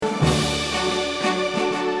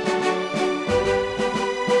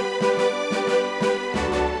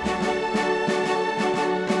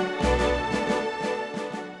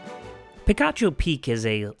Picacho Peak is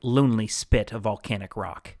a lonely spit of volcanic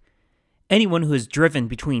rock. Anyone who has driven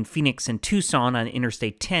between Phoenix and Tucson on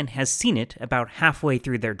Interstate 10 has seen it about halfway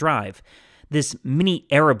through their drive, this mini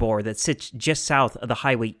Erebor that sits just south of the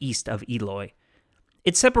highway east of Eloy.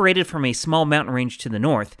 It's separated from a small mountain range to the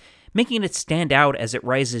north, making it stand out as it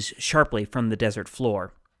rises sharply from the desert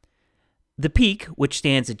floor. The peak, which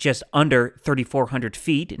stands at just under 3,400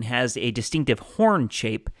 feet and has a distinctive horn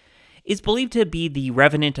shape, is believed to be the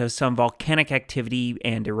remnant of some volcanic activity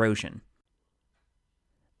and erosion.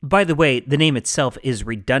 By the way, the name itself is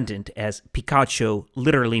redundant, as Picacho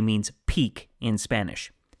literally means peak in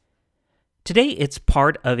Spanish. Today, it's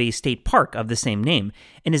part of a state park of the same name,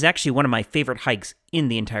 and is actually one of my favorite hikes in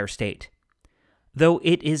the entire state. Though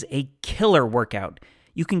it is a killer workout,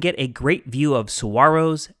 you can get a great view of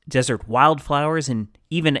saguaros, desert wildflowers, and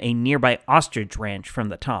even a nearby ostrich ranch from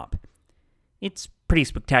the top. It's pretty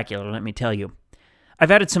spectacular, let me tell you.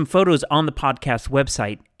 I've added some photos on the podcast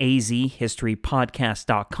website,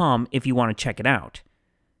 azhistorypodcast.com, if you want to check it out.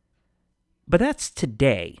 But that's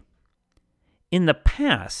today. In the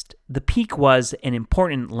past, the peak was an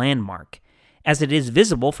important landmark, as it is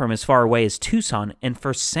visible from as far away as Tucson and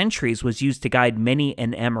for centuries was used to guide many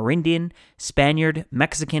an Amerindian, Spaniard,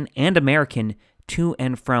 Mexican, and American to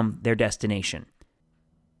and from their destination.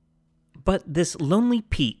 But this lonely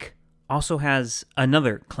peak also has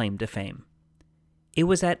another claim to fame. It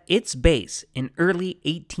was at its base in early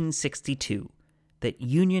 1862 that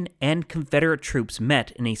Union and Confederate troops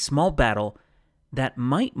met in a small battle that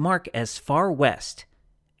might mark as far west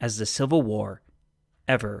as the Civil War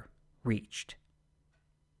ever reached.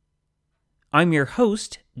 I'm your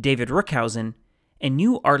host, David Rookhausen, and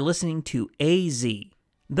you are listening to AZ,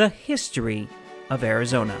 the History of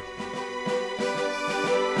Arizona.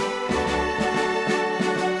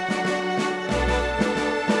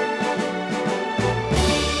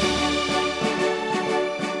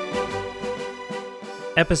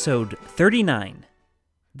 Episode 39,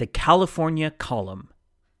 The California Column.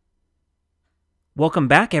 Welcome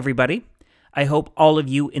back, everybody. I hope all of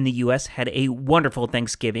you in the U.S. had a wonderful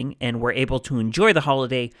Thanksgiving and were able to enjoy the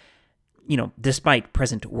holiday, despite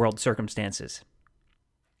present world circumstances.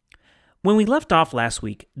 When we left off last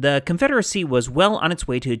week, the Confederacy was well on its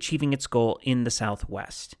way to achieving its goal in the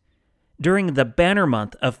Southwest. During the banner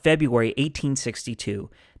month of February 1862,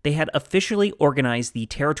 they had officially organized the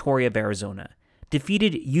Territory of Arizona,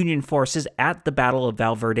 defeated Union forces at the Battle of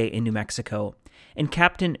Val Verde in New Mexico, and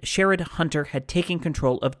Captain Sherrod Hunter had taken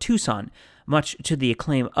control of Tucson, much to the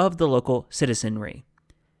acclaim of the local citizenry.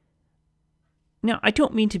 Now, I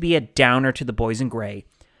don't mean to be a downer to the boys in gray,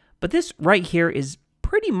 but this right here is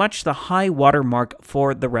pretty much the high water mark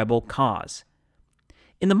for the rebel cause.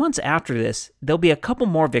 In the months after this, there'll be a couple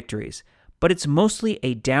more victories, but it's mostly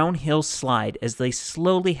a downhill slide as they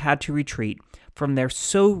slowly had to retreat from their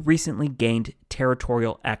so recently gained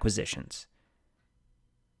territorial acquisitions.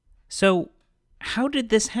 So, how did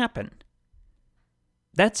this happen?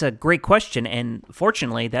 That's a great question, and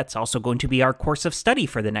fortunately, that's also going to be our course of study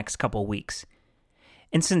for the next couple weeks.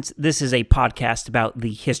 And since this is a podcast about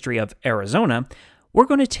the history of Arizona, we're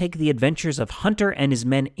going to take the adventures of Hunter and his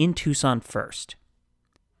men in Tucson first.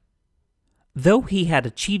 Though he had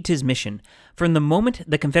achieved his mission, from the moment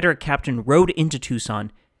the Confederate captain rode into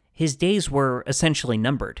Tucson, his days were essentially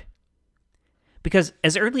numbered. Because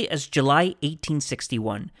as early as July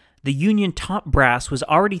 1861, the Union top brass was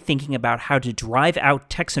already thinking about how to drive out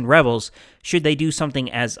Texan rebels should they do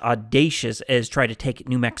something as audacious as try to take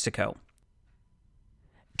New Mexico.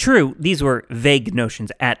 True, these were vague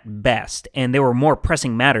notions at best, and there were more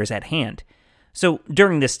pressing matters at hand. So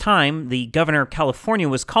during this time, the governor of California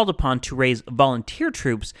was called upon to raise volunteer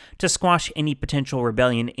troops to squash any potential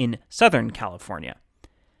rebellion in Southern California.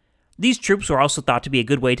 These troops were also thought to be a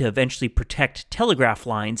good way to eventually protect telegraph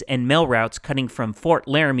lines and mail routes cutting from Fort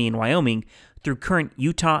Laramie in Wyoming through current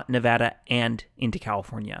Utah, Nevada, and into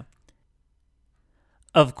California.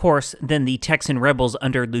 Of course, then the Texan rebels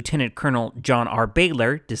under Lieutenant Colonel John R.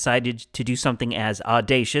 Baylor decided to do something as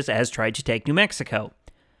audacious as try to take New Mexico.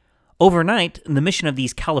 Overnight, the mission of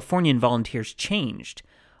these Californian volunteers changed.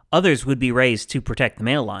 Others would be raised to protect the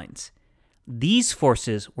mail lines. These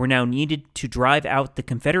forces were now needed to drive out the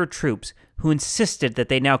Confederate troops who insisted that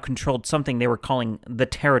they now controlled something they were calling the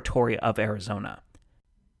Territory of Arizona.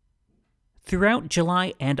 Throughout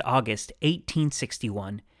July and August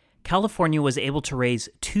 1861, California was able to raise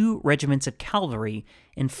 2 regiments of cavalry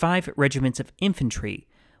and 5 regiments of infantry,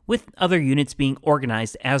 with other units being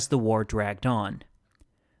organized as the war dragged on.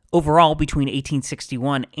 Overall, between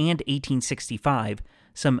 1861 and 1865,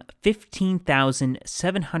 some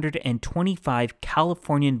 15,725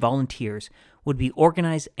 Californian volunteers would be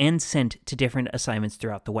organized and sent to different assignments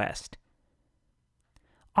throughout the West.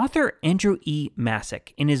 Author Andrew E.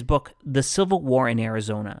 Masick, in his book The Civil War in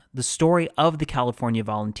Arizona, The Story of the California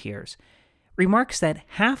Volunteers, remarks that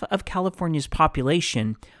half of California's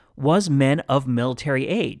population was men of military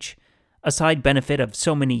age, a side benefit of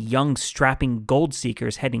so many young, strapping gold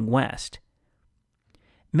seekers heading west.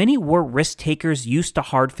 Many were risk-takers used to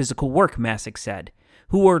hard physical work, Masick said,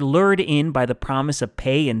 who were lured in by the promise of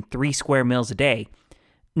pay and 3 square meals a day,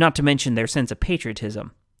 not to mention their sense of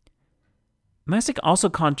patriotism. Masick also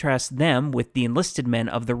contrasts them with the enlisted men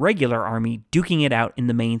of the regular army duking it out in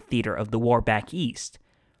the main theater of the war back east.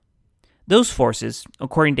 Those forces,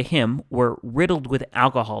 according to him, were riddled with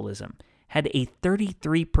alcoholism, had a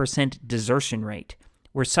 33% desertion rate,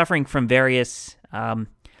 were suffering from various,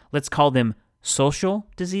 let's call them social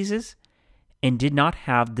diseases, and did not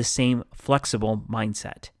have the same flexible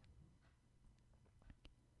mindset.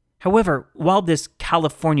 However, while this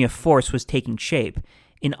California force was taking shape,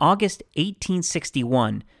 in August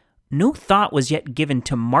 1861, no thought was yet given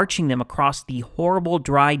to marching them across the horrible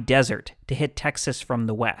dry desert to hit Texas from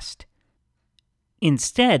the west.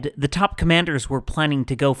 Instead, the top commanders were planning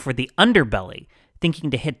to go for the underbelly,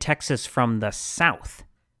 thinking to hit Texas from the south.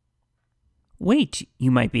 Wait,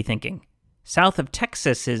 you might be thinking, south of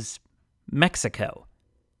Texas is Mexico.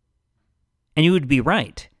 And you would be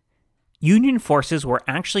right. Union forces were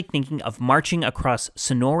actually thinking of marching across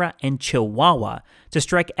Sonora and Chihuahua to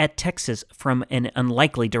strike at Texas from an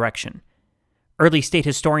unlikely direction. Early state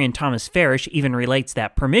historian Thomas Farish even relates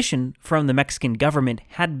that permission from the Mexican government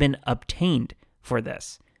had been obtained for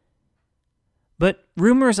this. But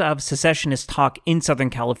rumors of secessionist talk in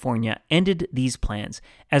Southern California ended these plans,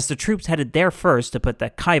 as the troops headed there first to put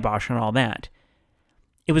the kibosh on all that.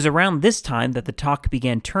 It was around this time that the talk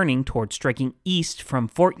began turning toward striking east from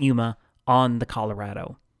Fort Yuma on the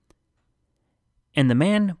Colorado. And the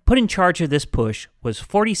man put in charge of this push was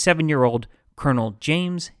 47-year-old Colonel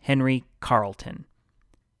James Henry Carleton.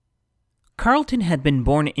 Carleton had been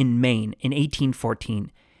born in Maine in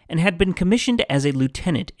 1814 and had been commissioned as a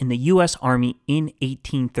lieutenant in the U.S. Army in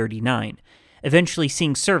 1839, eventually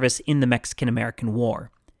seeing service in the Mexican-American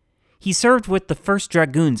War. He served with the 1st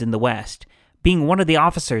Dragoons in the West, being one of the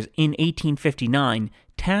officers in 1859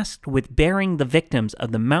 tasked with burying the victims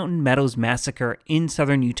of the Mountain Meadows Massacre in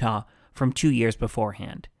southern Utah from 2 years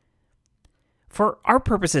beforehand. For our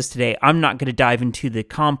purposes today, I'm not going to dive into the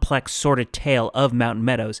complex, sordid tale of Mountain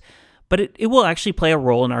Meadows, but it will actually play a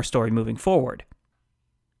role in our story moving forward.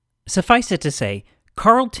 Suffice it to say,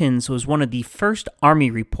 Carleton's was one of the first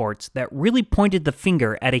Army reports that really pointed the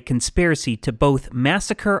finger at a conspiracy to both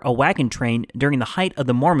massacre a wagon train during the height of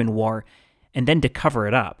the Mormon War and then to cover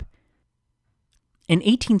it up. In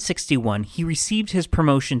 1861, he received his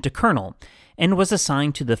promotion to colonel and was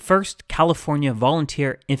assigned to the 1st California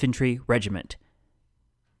Volunteer Infantry Regiment.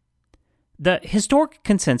 The historic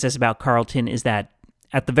consensus about Carleton is that,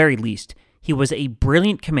 at the very least, he was a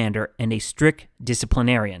brilliant commander and a strict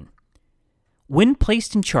disciplinarian. When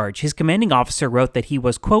placed in charge, his commanding officer wrote that he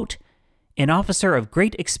was, quote, an officer of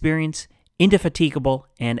great experience, indefatigable,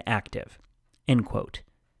 and active, end quote.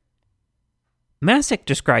 Masick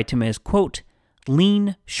described him as, quote,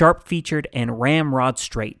 lean, sharp-featured, and ramrod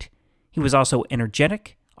straight. He was also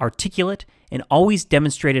energetic, articulate, and always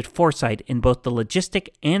demonstrated foresight in both the logistic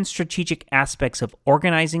and strategic aspects of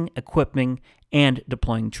organizing, equipping, and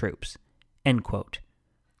deploying troops, end quote.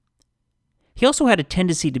 He also had a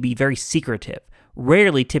tendency to be very secretive,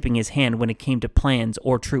 rarely tipping his hand when it came to plans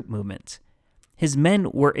or troop movements. His men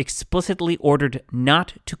were explicitly ordered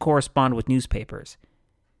not to correspond with newspapers.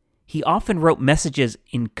 He often wrote messages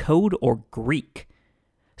in code or Greek.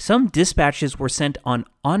 Some dispatches were sent on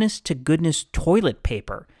honest-to-goodness toilet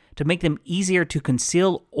paper to make them easier to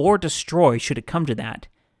conceal or destroy should it come to that.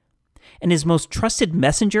 And his most trusted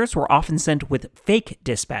messengers were often sent with fake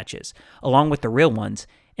dispatches, along with the real ones,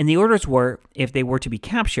 and the orders were, if they were to be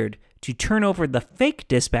captured, to turn over the fake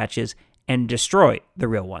dispatches and destroy the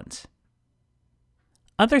real ones.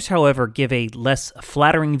 Others, however, give a less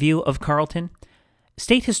flattering view of Carleton.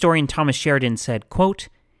 State historian Thomas Sheridan said, quote,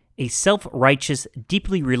 a self-righteous,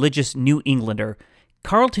 deeply religious New Englander,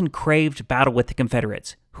 Carleton craved battle with the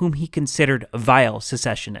Confederates, whom he considered vile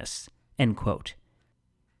secessionists, end quote.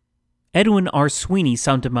 Edwin R. Sweeney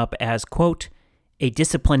summed him up as, quote, a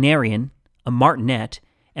disciplinarian, a martinet,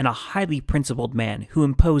 and a highly principled man who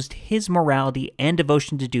imposed his morality and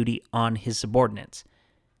devotion to duty on his subordinates.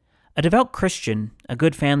 A devout Christian, a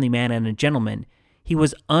good family man, and a gentleman, he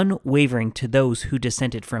was unwavering to those who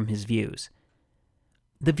dissented from his views.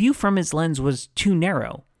 The view from his lens was too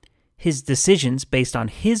narrow. His decisions, based on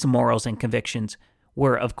his morals and convictions,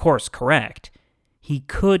 were of course correct, he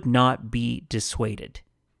could not be dissuaded.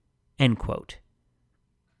 End quote.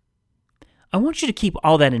 I want you to keep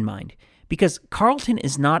all that in mind, because Carlton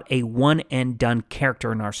is not a one-and-done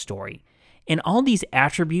character in our story, and all these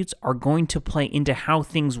attributes are going to play into how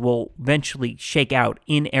things will eventually shake out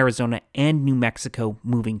in Arizona and New Mexico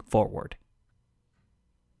moving forward.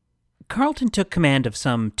 Carlton took command of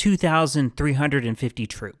some 2,350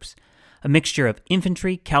 troops, a mixture of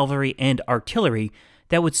infantry, cavalry, and artillery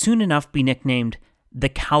that would soon enough be nicknamed the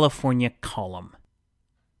California Column.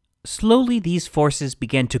 Slowly, these forces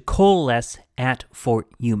began to coalesce at Fort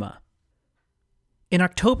Yuma. In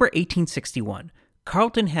October 1861,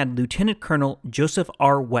 Carlton had Lieutenant Colonel Joseph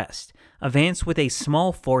R. West advance with a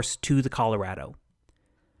small force to the Colorado.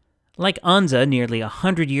 Like Anza nearly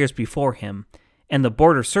 100 years before him, and the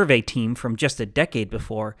border survey team from just a decade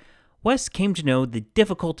before, West came to know the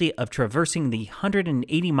difficulty of traversing the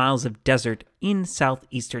 180 miles of desert in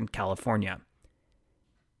southeastern California.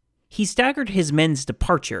 He staggered his men's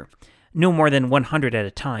departure, no more than 100 at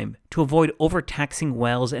a time, to avoid overtaxing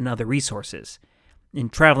wells and other resources,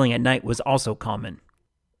 and traveling at night was also common.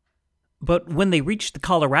 But when they reached the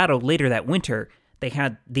Colorado later that winter, they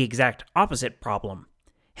had the exact opposite problem.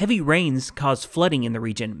 Heavy rains caused flooding in the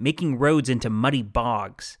region, making roads into muddy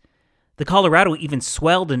bogs. The Colorado even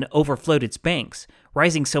swelled and overflowed its banks,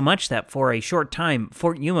 rising so much that for a short time,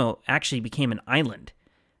 Fort Yuma actually became an island.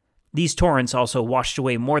 These torrents also washed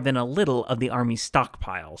away more than a little of the Army's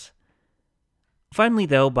stockpiles. Finally,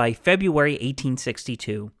 though, by February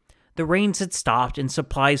 1862, the rains had stopped and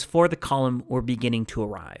supplies for the column were beginning to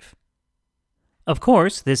arrive. Of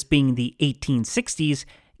course, this being the 1860s,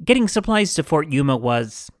 getting supplies to Fort Yuma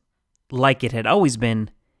was, like it had always been,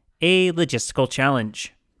 a logistical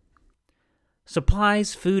challenge.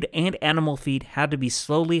 Supplies, food, and animal feed had to be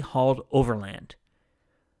slowly hauled overland.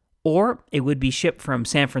 Or it would be shipped from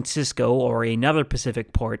San Francisco or another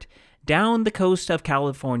Pacific port down the coast of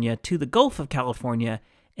California to the Gulf of California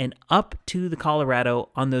and up to the Colorado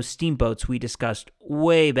on those steamboats we discussed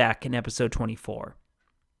way back in episode 24.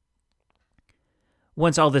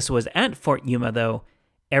 Once all this was at Fort Yuma, though,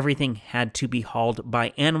 everything had to be hauled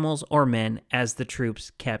by animals or men as the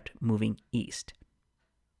troops kept moving east.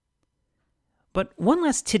 But one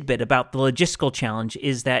last tidbit about the logistical challenge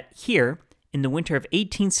is that here, in the winter of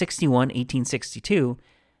 1861-1862,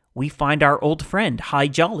 we find our old friend Hi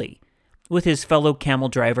Jolly, with his fellow camel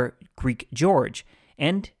driver Greek George,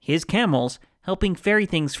 and his camels helping ferry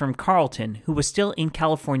things from Carlton, who was still in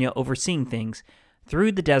California overseeing things,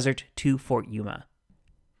 through the desert to Fort Yuma.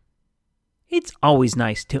 It's always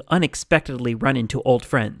nice to unexpectedly run into old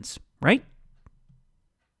friends, right?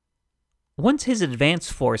 Once his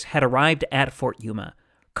advance force had arrived at Fort Yuma,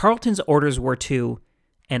 Carlton's orders were to,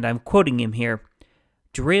 and I'm quoting him here,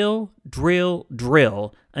 drill, drill,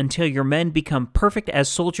 drill until your men become perfect as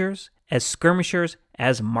soldiers, as skirmishers,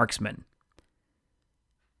 as marksmen.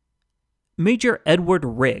 Major Edward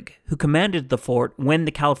Rigg, who commanded the fort when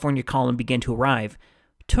the California column began to arrive,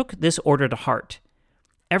 took this order to heart.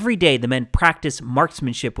 Every day the men practiced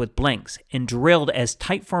marksmanship with blanks and drilled as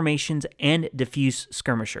tight formations and diffuse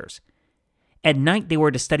skirmishers. At night they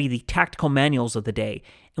were to study the tactical manuals of the day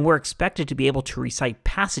and were expected to be able to recite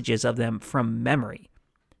passages of them from memory.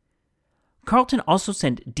 Carlton also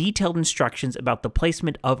sent detailed instructions about the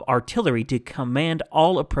placement of artillery to command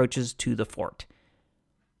all approaches to the fort.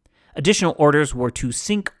 Additional orders were to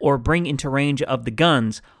sink or bring into range of the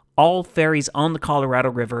guns all ferries on the Colorado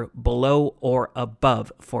River below or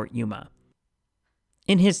above Fort Yuma.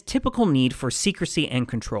 In his typical need for secrecy and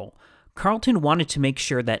control, Carlton wanted to make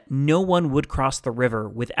sure that no one would cross the river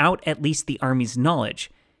without at least the Army's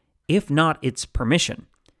knowledge, if not its permission.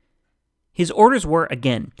 His orders were,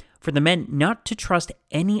 again, for the men not to trust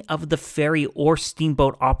any of the ferry or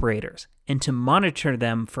steamboat operators and to monitor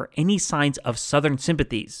them for any signs of Southern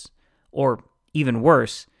sympathies, or, even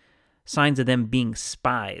worse, signs of them being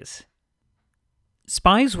spies.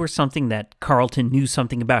 Spies were something that Carlton knew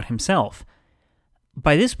something about himself.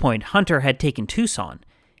 By this point, Hunter had taken Tucson,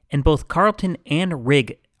 and both Carlton and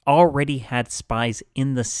Rigg already had spies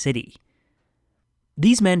in the city.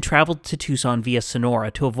 These men traveled to Tucson via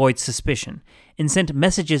Sonora to avoid suspicion and sent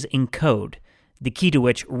messages in code, the key to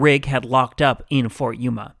which Rigg had locked up in Fort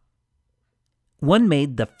Yuma. One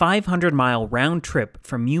made the 500-mile round trip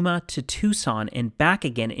from Yuma to Tucson and back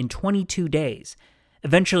again in 22 days,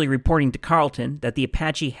 eventually reporting to Carlton that the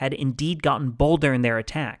Apache had indeed gotten bolder in their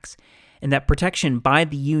attacks, and that protection by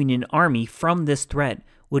the Union Army from this threat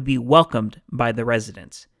would be welcomed by the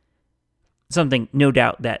residents. Something, no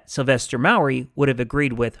doubt, that Sylvester Mowry would have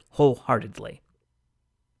agreed with wholeheartedly.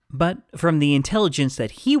 But from the intelligence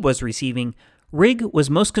that he was receiving, Rigg was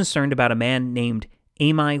most concerned about a man named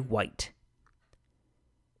Ammi White.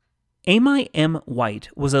 Ammi M. White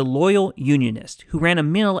was a loyal Unionist who ran a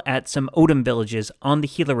mill at some O'odham villages on the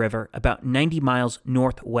Gila River about 90 miles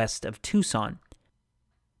northwest of Tucson.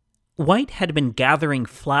 White had been gathering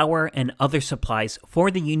flour and other supplies for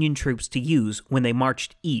the Union troops to use when they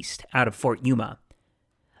marched east out of Fort Yuma.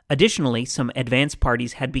 Additionally, some advance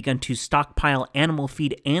parties had begun to stockpile animal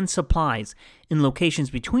feed and supplies in locations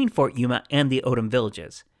between Fort Yuma and the O'odham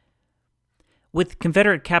villages. With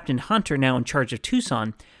Confederate Captain Hunter now in charge of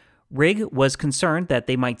Tucson, Rigg was concerned that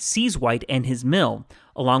they might seize White and his mill,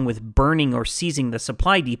 along with burning or seizing the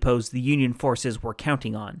supply depots the Union forces were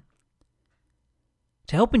counting on.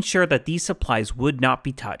 To help ensure that these supplies would not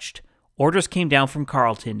be touched, orders came down from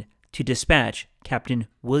Carleton to dispatch Captain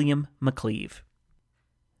William McCleave.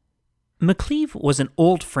 McCleave was an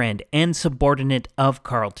old friend and subordinate of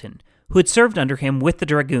Carleton, who had served under him with the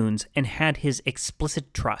Dragoons and had his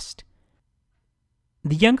explicit trust.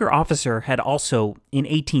 The younger officer had also, in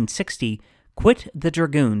 1860, quit the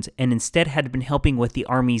Dragoons and instead had been helping with the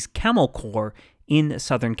Army's Camel Corps in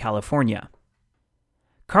Southern California.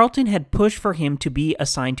 Carleton had pushed for him to be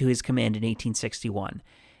assigned to his command in 1861,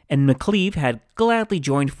 and McCleave had gladly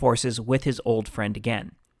joined forces with his old friend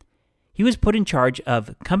again. He was put in charge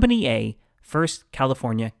of Company A, 1st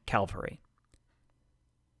California Cavalry.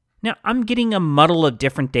 Now, I'm getting a muddle of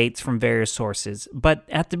different dates from various sources, but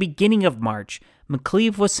at the beginning of March,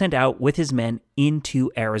 McCleave was sent out with his men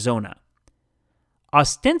into Arizona.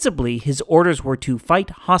 Ostensibly, his orders were to fight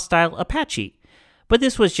hostile Apache, but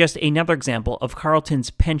this was just another example of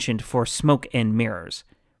Carleton's penchant for smoke and mirrors.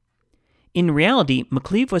 In reality,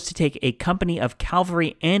 McCleave was to take a company of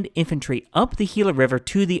cavalry and infantry up the Gila River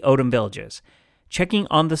to the O'odham villages, checking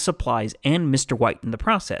on the supplies and Mr. White in the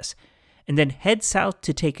process, and then head south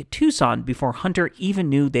to take Tucson before Hunter even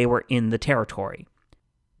knew they were in the territory.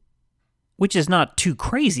 Which is not too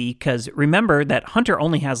crazy, because remember that Hunter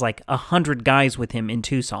only has like 100 guys with him in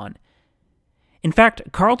Tucson. In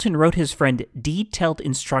fact, Carleton wrote his friend detailed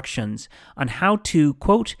instructions on how to,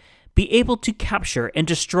 quote, be able to capture and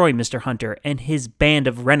destroy Mr. Hunter and his band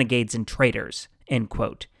of renegades and traitors, end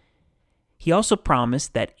quote. He also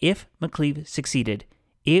promised that if McCleave succeeded,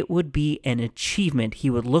 it would be an achievement he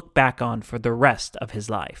would look back on for the rest of his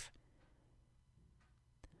life.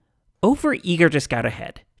 Overeager to scout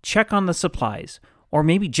ahead, check on the supplies, or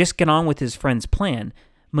maybe just get on with his friend's plan,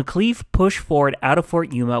 McCleave pushed forward out of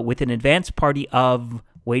Fort Yuma with an advance party of,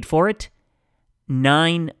 wait for it,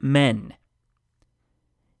 9 men.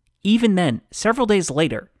 Even then, several days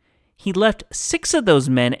later, he left 6 of those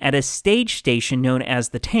men at a stage station known as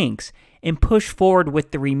the Tanks and pushed forward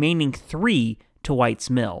with the remaining 3 to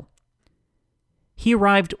White's mill. He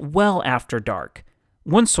arrived well after dark.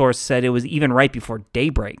 One source said it was even right before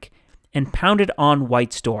daybreak, and pounded on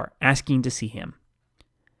White's door, asking to see him.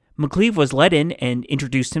 McCleave was let in and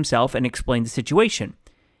introduced himself and explained the situation,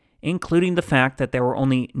 including the fact that there were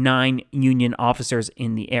only 9 Union officers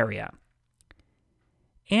in the area.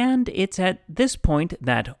 And it's at this point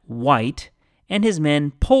that White and his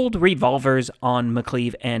men pulled revolvers on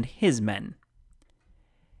McCleave and his men.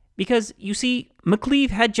 Because, you see,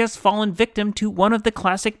 McCleave had just fallen victim to one of the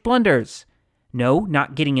classic blunders. No,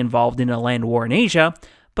 not getting involved in a land war in Asia,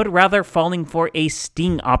 but rather falling for a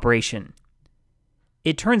sting operation.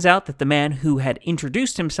 It turns out that the man who had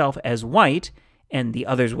introduced himself as White, and the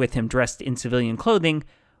others with him dressed in civilian clothing,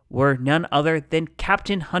 were none other than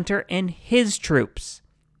Captain Hunter and his troops.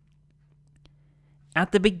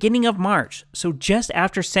 At the beginning of March, so just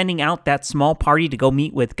after sending out that small party to go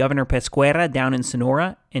meet with Governor Pesquera down in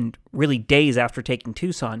Sonora, and really days after taking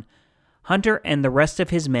Tucson, Hunter and the rest of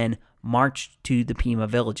his men marched to the Pima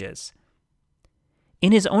villages.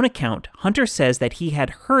 In his own account, Hunter says that he had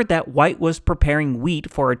heard that White was preparing wheat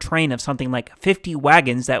for a train of something like 50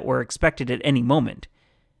 wagons that were expected at any moment.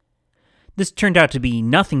 This turned out to be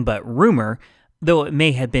nothing but rumor, though it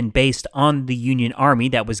may have been based on the Union Army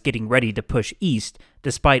that was getting ready to push east,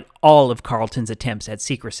 despite all of Carleton's attempts at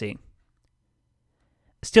secrecy.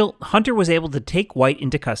 Still, Hunter was able to take White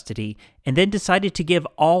into custody and then decided to give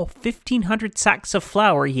all 1,500 sacks of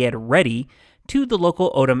flour he had ready to the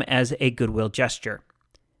local O'odham as a goodwill gesture.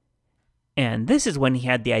 And this is when he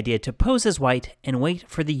had the idea to pose as White and wait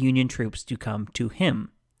for the Union troops to come to him.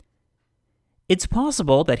 It's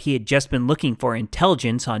possible that he had just been looking for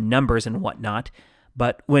intelligence on numbers and whatnot,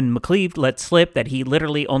 but when McCleave let slip that he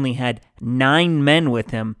literally only had 9 men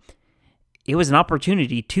with him, it was an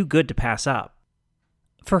opportunity too good to pass up.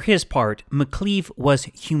 For his part, McCleave was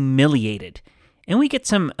humiliated, and we get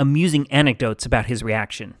some amusing anecdotes about his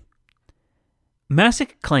reaction.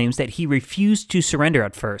 Massac claims that he refused to surrender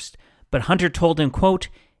at first, but Hunter told him, quote,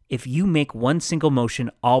 "If you make one single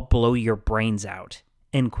motion, I'll blow your brains out,"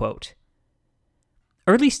 end quote.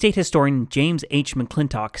 Early state historian James H.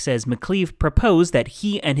 McClintock says McCleave proposed that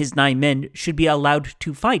he and his 9 men should be allowed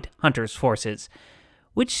to fight Hunter's forces,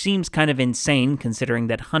 which seems kind of insane considering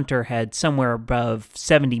that Hunter had somewhere above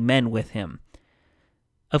 70 men with him.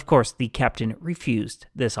 Of course, the captain refused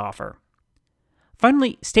this offer.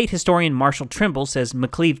 Finally, state historian Marshall Trimble says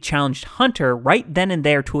McCleave challenged Hunter right then and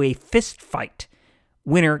there to a fist fight.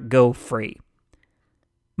 Winner go free.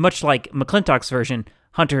 Much like McClintock's version,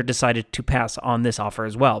 Hunter decided to pass on this offer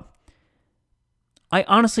as well. I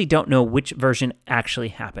honestly don't know which version actually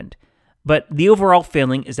happened, but the overall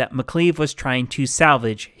feeling is that McCleave was trying to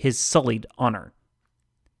salvage his sullied honor.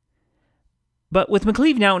 But with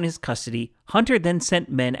McCleave now in his custody, Hunter then sent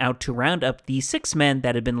men out to round up the 6 men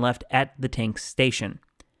that had been left at the tank station.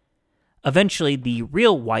 Eventually, the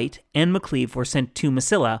real White and McCleave were sent to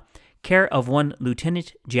Mesilla, care of one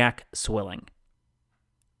Lieutenant Jack Swilling.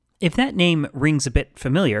 If that name rings a bit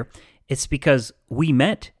familiar, it's because we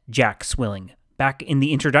met Jack Swilling back in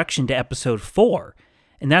the introduction to episode 4,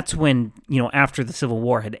 and that's when, after the Civil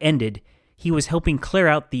War had ended, he was helping clear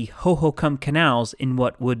out the Hohokam canals in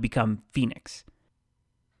what would become Phoenix.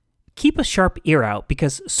 Keep a sharp ear out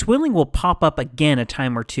because Swilling will pop up again a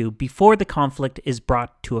time or two before the conflict is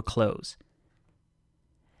brought to a close.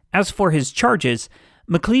 As for his charges,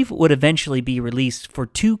 McCleave would eventually be released for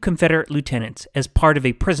 2 Confederate lieutenants as part of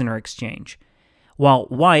a prisoner exchange, while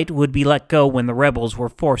White would be let go when the rebels were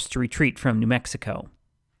forced to retreat from New Mexico.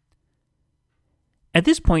 At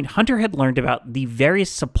this point, Hunter had learned about the various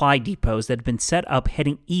supply depots that had been set up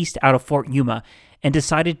heading east out of Fort Yuma and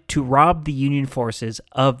decided to rob the Union forces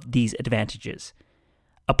of these advantages.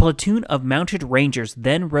 A platoon of mounted Rangers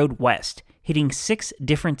then rode west, hitting 6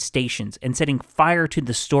 different stations and setting fire to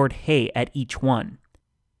the stored hay at each one.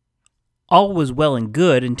 All was well and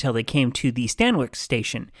good until they came to the Stanwix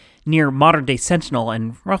Station, near modern-day Sentinel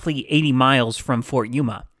and roughly 80 miles from Fort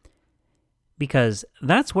Yuma. Because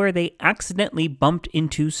that's where they accidentally bumped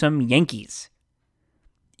into some Yankees.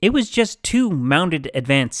 It was just 2 mounted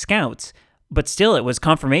advance scouts, but still it was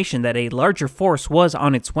confirmation that a larger force was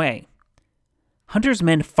on its way. Hunter's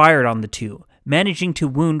men fired on the 2, managing to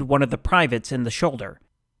wound one of the privates in the shoulder.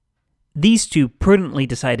 These 2 prudently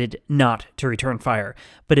decided not to return fire,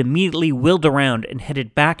 but immediately wheeled around and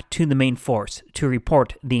headed back to the main force to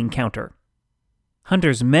report the encounter.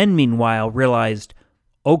 Hunter's men, meanwhile, realized,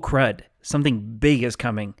 oh crud, something big is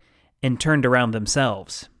coming, and turned around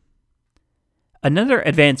themselves. Another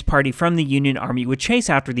advance party from the Union Army would chase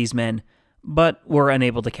after these men, but were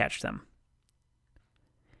unable to catch them.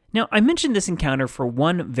 Now, I mentioned this encounter for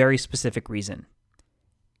one very specific reason.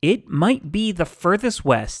 It might be the furthest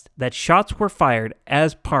west that shots were fired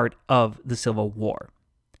as part of the Civil War.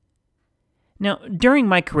 Now, during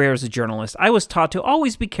my career as a journalist, I was taught to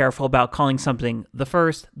always be careful about calling something the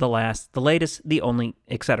first, the last, the latest, the only,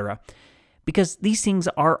 etc., because these things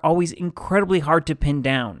are always incredibly hard to pin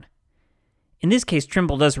down. In this case,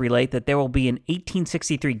 Trimble does relate that there will be an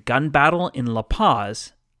 1863 gun battle in La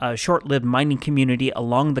Paz, a short-lived mining community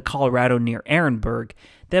along the Colorado near Ehrenberg,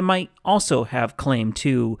 that might also have claim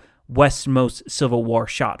to westmost Civil War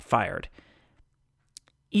shot fired.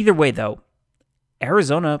 Either way, though,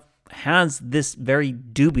 Arizona has this very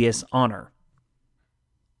dubious honor.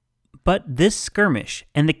 But this skirmish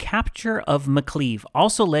and the capture of McCleave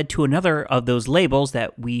also led to another of those labels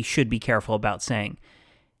that we should be careful about saying,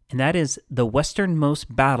 and that is the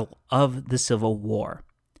westernmost battle of the Civil War.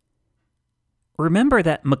 Remember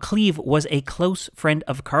that McCleave was a close friend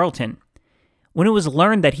of Carleton. When it was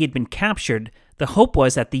learned that he had been captured, the hope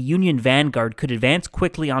was that the Union vanguard could advance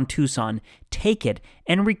quickly on Tucson, take it,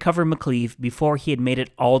 and recover McCleave before he had made it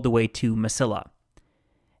all the way to Mesilla.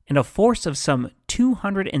 And a force of some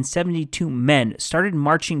 272 men started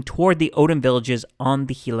marching toward the Odom villages on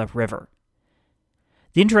the Gila River.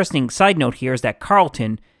 The interesting side note here is that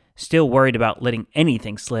Carleton, still worried about letting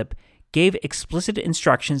anything slip, gave explicit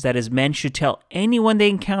instructions that his men should tell anyone they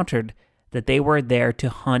encountered that they were there to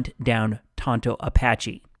hunt down Tonto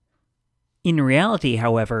Apache. In reality,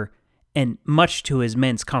 however, and much to his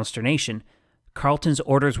men's consternation, Carleton's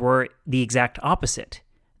orders were the exact opposite.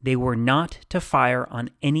 They were not to fire on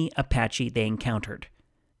any Apache they encountered.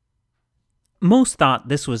 Most thought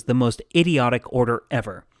this was the most idiotic order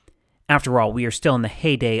ever. After all, we are still in the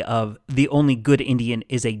heyday of the only good Indian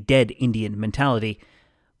is a dead Indian mentality,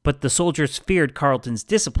 but the soldiers feared Carleton's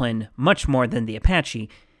discipline much more than the Apache,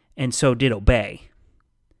 and so did obey.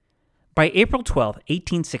 By April 12,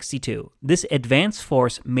 1862, this advance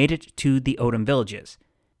force made it to the Odom villages.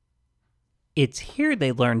 It's here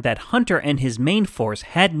they learned that Hunter and his main force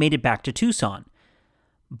had made it back to Tucson,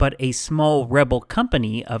 but a small rebel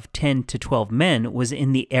company of 10 to 12 men was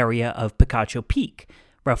in the area of Picacho Peak,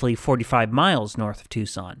 roughly 45 miles north of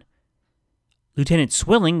Tucson. Lieutenant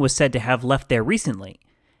Swilling was said to have left there recently,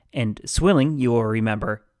 and Swilling, you will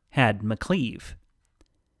remember, had McCleve.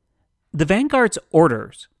 The vanguard's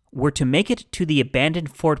orders were to make it to the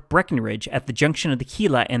abandoned Fort Breckenridge at the junction of the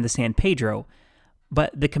Gila and the San Pedro,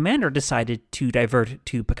 but the commander decided to divert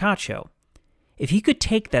to Picacho. If he could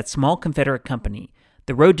take that small Confederate company,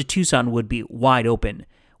 the road to Tucson would be wide open,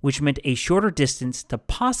 which meant a shorter distance to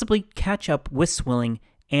possibly catch up with Swilling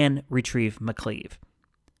and retrieve McCleve.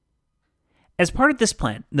 As part of this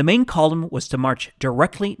plan, the main column was to march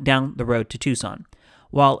directly down the road to Tucson,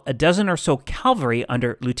 while a dozen or so cavalry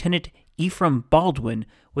under Lieutenant Ephraim Baldwin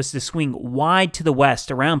was to swing wide to the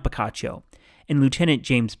west around Picacho, and Lieutenant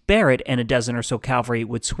James Barrett and a dozen or so cavalry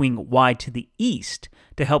would swing wide to the east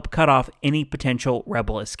to help cut off any potential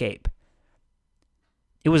rebel escape.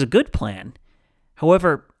 It was a good plan.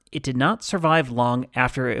 However, it did not survive long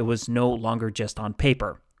after it was no longer just on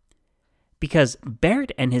paper, because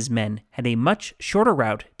Barrett and his men had a much shorter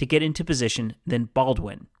route to get into position than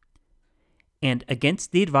Baldwin. And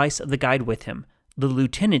against the advice of the guide with him, the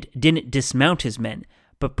lieutenant didn't dismount his men,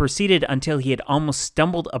 but proceeded until he had almost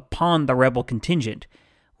stumbled upon the rebel contingent,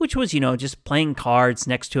 which was, just playing cards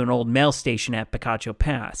next to an old mail station at Picacho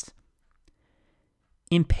Pass.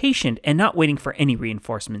 Impatient and not waiting for any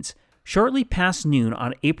reinforcements, shortly past noon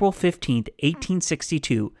on April 15,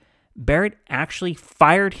 1862, Barrett actually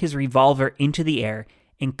fired his revolver into the air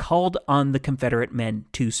and called on the Confederate men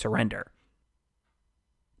to surrender.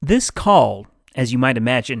 This call, as you might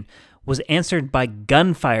imagine, was answered by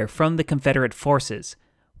gunfire from the Confederate forces,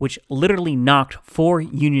 which literally knocked 4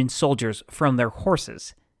 Union soldiers from their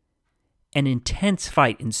horses. An intense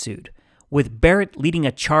fight ensued, with Barrett leading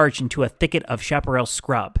a charge into a thicket of chaparral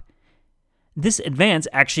scrub. This advance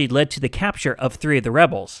actually led to the capture of 3 of the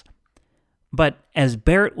rebels. But as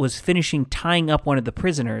Barrett was finishing tying up one of the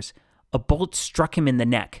prisoners, a bullet struck him in the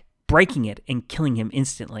neck, breaking it and killing him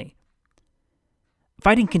instantly.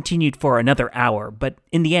 Fighting continued for another hour, but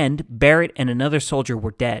in the end, Barrett and another soldier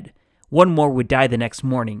were dead. 1 more would die the next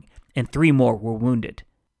morning, and 3 more were wounded.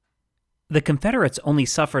 The Confederates only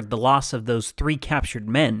suffered the loss of those 3 captured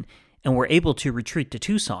men and were able to retreat to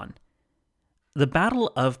Tucson. The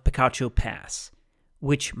Battle of Picacho Pass,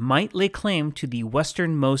 which might lay claim to the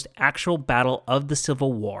westernmost actual battle of the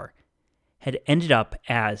Civil War, had ended up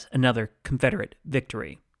as another Confederate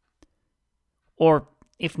victory. Or,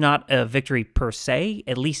 if not a victory per se,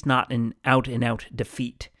 at least not an out-and-out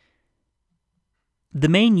defeat. The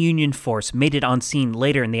main Union force made it on scene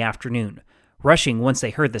later in the afternoon, rushing once they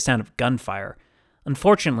heard the sound of gunfire.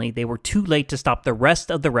 Unfortunately, they were too late to stop the rest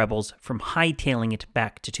of the rebels from hightailing it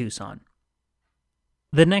back to Tucson.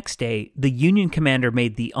 The next day, the Union commander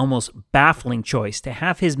made the almost baffling choice to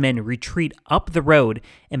have his men retreat up the road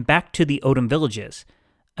and back to the Odom villages,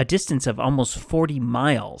 a distance of almost 40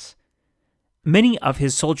 miles. Many of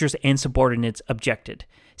his soldiers and subordinates objected,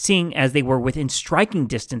 seeing as they were within striking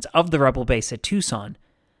distance of the rebel base at Tucson,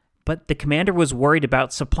 but the commander was worried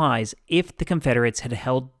about supplies if the Confederates had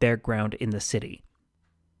held their ground in the city.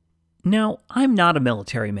 Now, I'm not a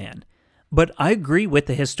military man, but I agree with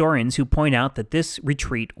the historians who point out that this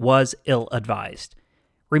retreat was ill-advised.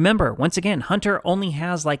 Remember, once again, Hunter only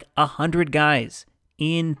has like 100 guys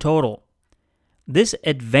in total. This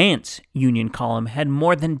advance Union column had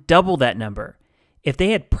more than double that number. If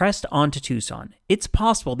they had pressed on to Tucson, it's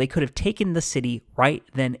possible they could have taken the city right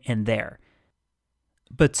then and there.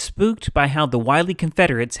 But spooked by how the wily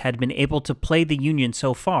Confederates had been able to play the Union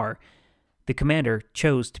so far, the commander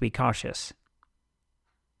chose to be cautious.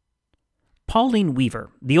 Pauline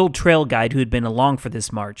Weaver, the old trail guide who had been along for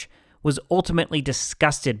this march, was ultimately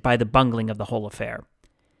disgusted by the bungling of the whole affair.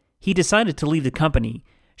 He decided to leave the company,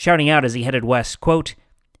 shouting out as he headed west, quote,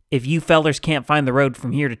 "If you fellers can't find the road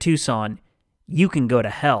from here to Tucson, you can go to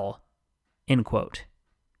hell," end quote.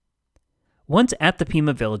 Once at the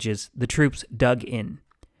Pima villages, the troops dug in.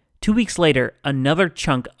 2 weeks later, another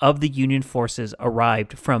chunk of the Union forces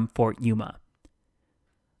arrived from Fort Yuma.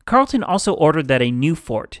 Carleton also ordered that a new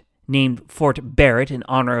fort, named Fort Barrett in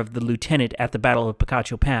honor of the lieutenant at the Battle of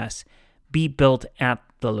Picacho Pass, be built at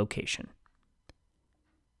the location.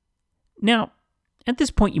 Now, at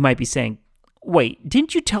this point you might be saying, wait,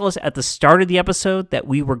 didn't you tell us at the start of the episode that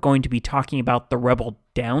we were going to be talking about the rebel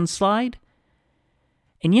downslide?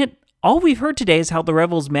 And yet, all we've heard today is how the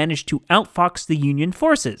rebels managed to outfox the Union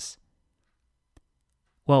forces.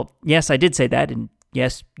 Well, yes, I did say that, and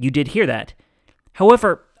yes, you did hear that.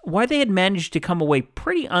 However, why they had managed to come away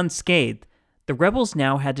pretty unscathed, the rebels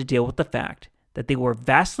now had to deal with the fact that they were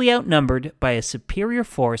vastly outnumbered by a superior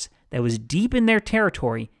force that was deep in their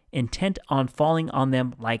territory, intent on falling on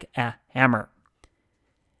them like a hammer.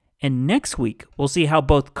 And next week, we'll see how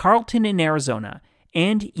both Carleton in Arizona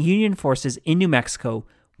and Union forces in New Mexico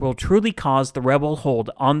will truly cause the rebel hold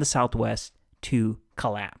on the Southwest to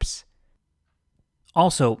collapse.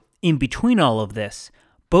 Also, in between all of this,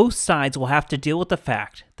 both sides will have to deal with the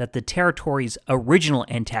fact that the territory's original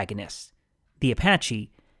antagonists, the Apache,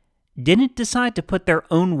 didn't decide to put their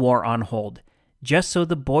own war on hold just so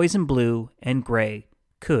the boys in blue and gray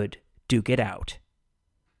could duke it out.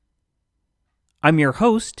 I'm your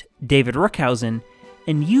host, David Rookhausen,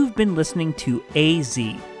 and you've been listening to AZ,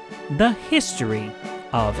 the history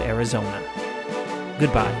of Arizona.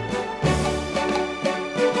 Goodbye.